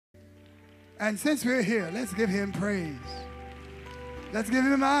And since we're here, let's give him praise. Let's give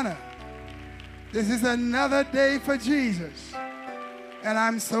him honor. This is another day for Jesus, and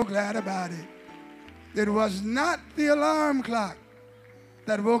I'm so glad about it. It was not the alarm clock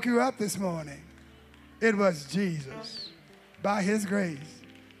that woke you up this morning. It was Jesus, by his grace.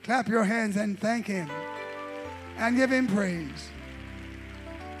 Clap your hands and thank him and give him praise.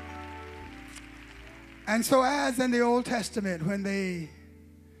 And so as in the Old Testament, when they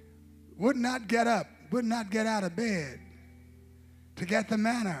would not get up, would not get out of bed to get the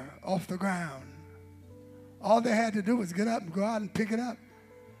manna off the ground, all they had to do was get up and go out and pick it up,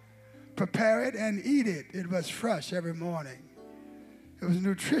 prepare it and eat it. It was fresh every morning. It was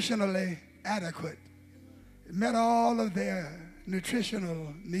nutritionally adequate. It met all of their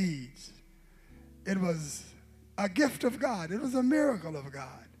nutritional needs. It was a gift of God. It was a miracle of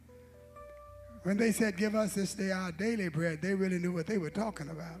God. When they said, give us this day our daily bread, they really knew what they were talking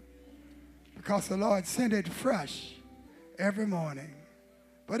about, because the Lord sent it fresh every morning.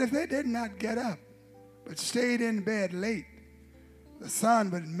 But if they did not get up, but stayed in bed late, the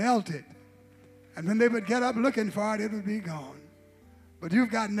sun would melt it. And when they would get up looking for it, it would be gone. But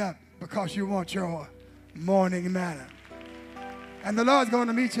you've gotten up because you want your morning manna. And the Lord's going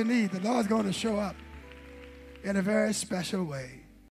to meet your need. The Lord's going to show up in a very special way.